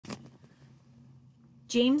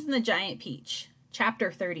James and the Giant Peach,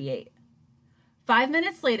 Chapter 38. 5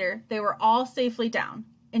 minutes later, they were all safely down,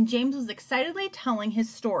 and James was excitedly telling his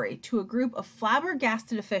story to a group of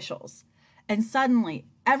flabbergasted officials. And suddenly,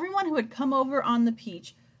 everyone who had come over on the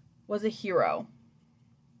Peach was a hero.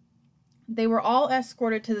 They were all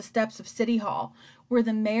escorted to the steps of City Hall, where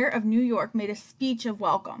the mayor of New York made a speech of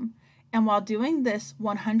welcome. And while doing this,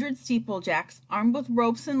 100 steeplejacks, armed with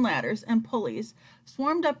ropes and ladders and pulleys,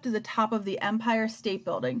 swarmed up to the top of the Empire State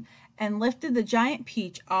Building and lifted the Giant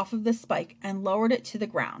Peach off of the spike and lowered it to the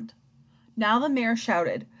ground. Now the mayor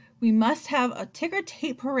shouted, "We must have a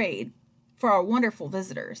ticker-tape parade for our wonderful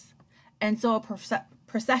visitors." And so a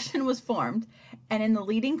procession was formed, and in the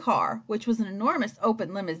leading car, which was an enormous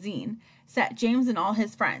open limousine, sat James and all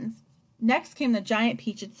his friends. Next came the Giant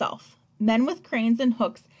Peach itself. Men with cranes and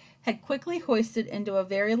hooks had quickly hoisted into a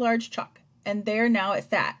very large truck, and there now it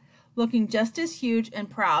sat, looking just as huge and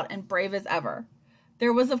proud and brave as ever.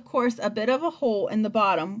 There was, of course, a bit of a hole in the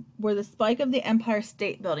bottom where the spike of the Empire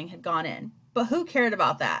State Building had gone in, but who cared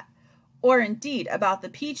about that? Or indeed about the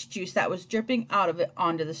peach juice that was dripping out of it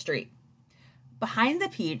onto the street. Behind the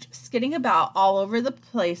Peach, skidding about all over the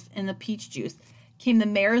place in the peach juice, came the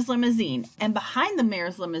mayor's limousine, and behind the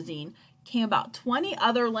mayor's limousine came about 20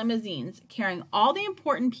 other limousines carrying all the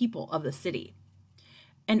important people of the city.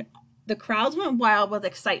 And the crowds went wild with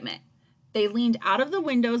excitement. They leaned out of the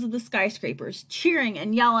windows of the skyscrapers, cheering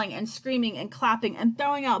and yelling and screaming and clapping and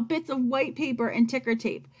throwing out bits of white paper and ticker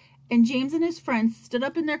tape. And James and his friends stood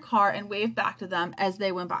up in their car and waved back to them as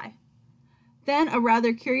they went by. Then a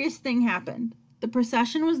rather curious thing happened. The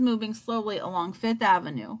procession was moving slowly along Fifth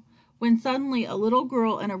Avenue when suddenly a little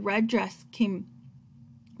girl in a red dress came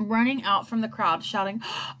running out from the crowd, shouting,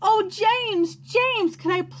 "Oh, James, James, can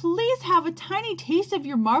I please have a tiny taste of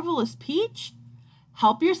your marvelous peach?"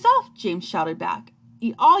 "Help yourself," James shouted back.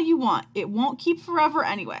 "Eat all you want. It won't keep forever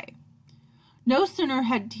anyway." No sooner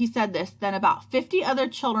had he said this than about 50 other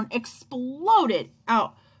children exploded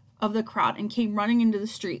out of the crowd and came running into the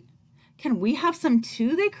street. "Can we have some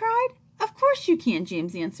too?" they cried. "Of course you can,"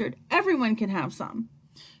 James answered. "Everyone can have some."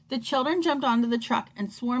 The children jumped onto the truck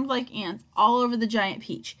and swarmed like ants all over the Giant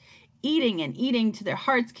Peach, eating and eating to their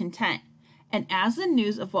heart's content. And as the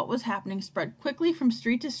news of what was happening spread quickly from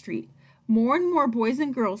street to street, more and more boys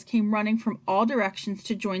and girls came running from all directions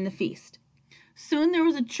to join the feast. Soon there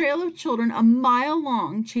was a trail of children a mile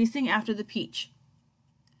long chasing after the Peach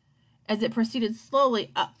as it proceeded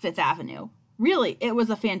slowly up Fifth Avenue. Really, it was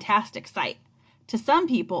a fantastic sight. To some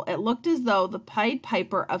people, it looked as though the Pied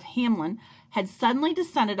Piper of Hamelin had suddenly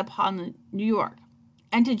descended upon New York.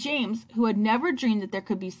 And to James, who had never dreamed that there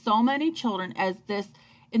could be so many children as this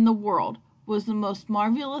in the world, was the most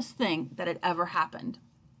marvelous thing that had ever happened.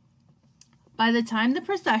 By the time the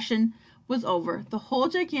procession was over, the whole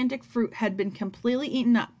gigantic fruit had been completely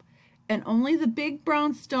eaten up, and only the big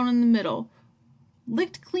brown stone in the middle,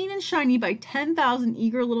 licked clean and shiny by 10,000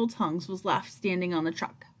 eager little tongues, was left standing on the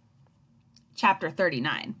truck. Chapter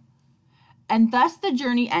 39. And thus the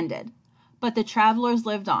journey ended, but the travelers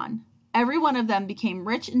lived on. Every one of them became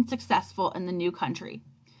rich and successful in the new country.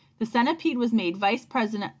 The centipede was made vice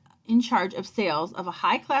president in charge of sales of a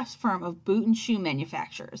high-class firm of boot and shoe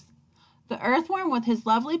manufacturers. The earthworm with his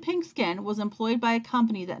lovely pink skin was employed by a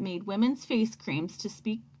company that made women's face creams to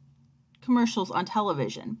speak commercials on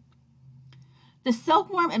television. The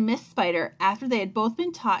silkworm and Miss Spider, after they had both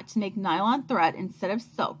been taught to make nylon thread instead of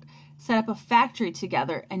silk, set up a factory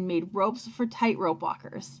together and made ropes for tightrope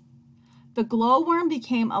walkers. The glowworm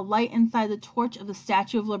became a light inside the torch of the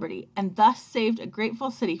Statue of Liberty and thus saved a grateful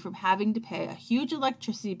city from having to pay a huge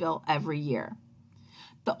electricity bill every year.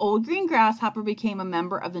 The old green grasshopper became a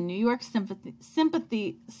member of the New York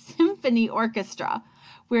Symphony Orchestra,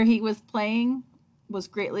 where he was playing was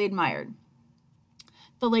greatly admired.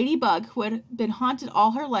 The ladybug, who had been haunted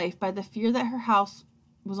all her life by the fear that her house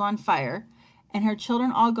was on fire and her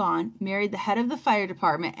children all gone, married the head of the fire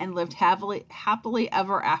department and lived happily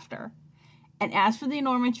ever after. And as for the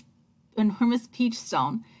enormous peach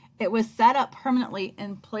stone, it was set up permanently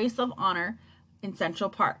in place of honor in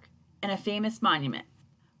Central Park, and a famous monument.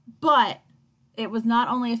 But it was not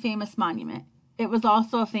only a famous monument, it was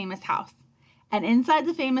also a famous house. And inside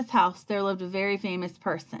the famous house, there lived a very famous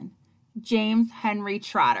person, James Henry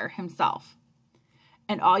Trotter himself.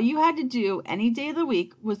 And all you had to do any day of the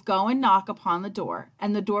week was go and knock upon the door,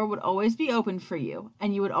 and the door would always be open for you,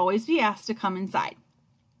 and you would always be asked to come inside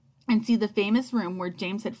and see the famous room where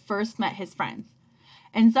James had first met his friends.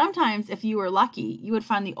 And sometimes, if you were lucky, you would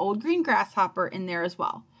find the old green grasshopper in there as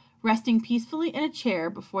well, resting peacefully in a chair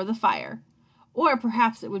before the fire. Or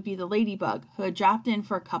perhaps it would be the ladybug who had dropped in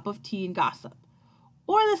for a cup of tea and gossip.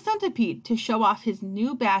 or the centipede to show off his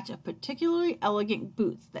new batch of particularly elegant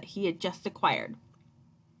boots that he had just acquired.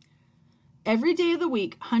 Every day of the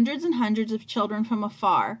week, hundreds and hundreds of children from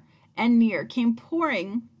afar and near came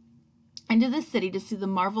pouring into the city to see the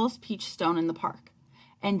marvelous peach stone in the park.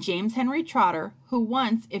 And James Henry Trotter, who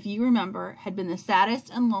once, if you remember, had been the saddest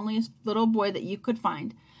and loneliest little boy that you could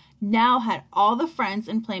find, now had all the friends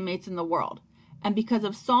and playmates in the world. And because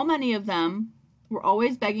of so many of them were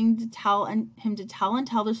always begging him to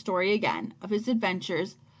tell the story again of his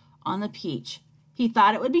adventures on the peach, he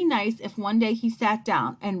thought it would be nice if one day he sat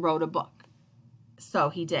down and wrote a book. So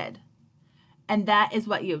he did. And that is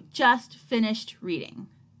what you've just finished reading.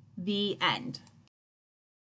 The end.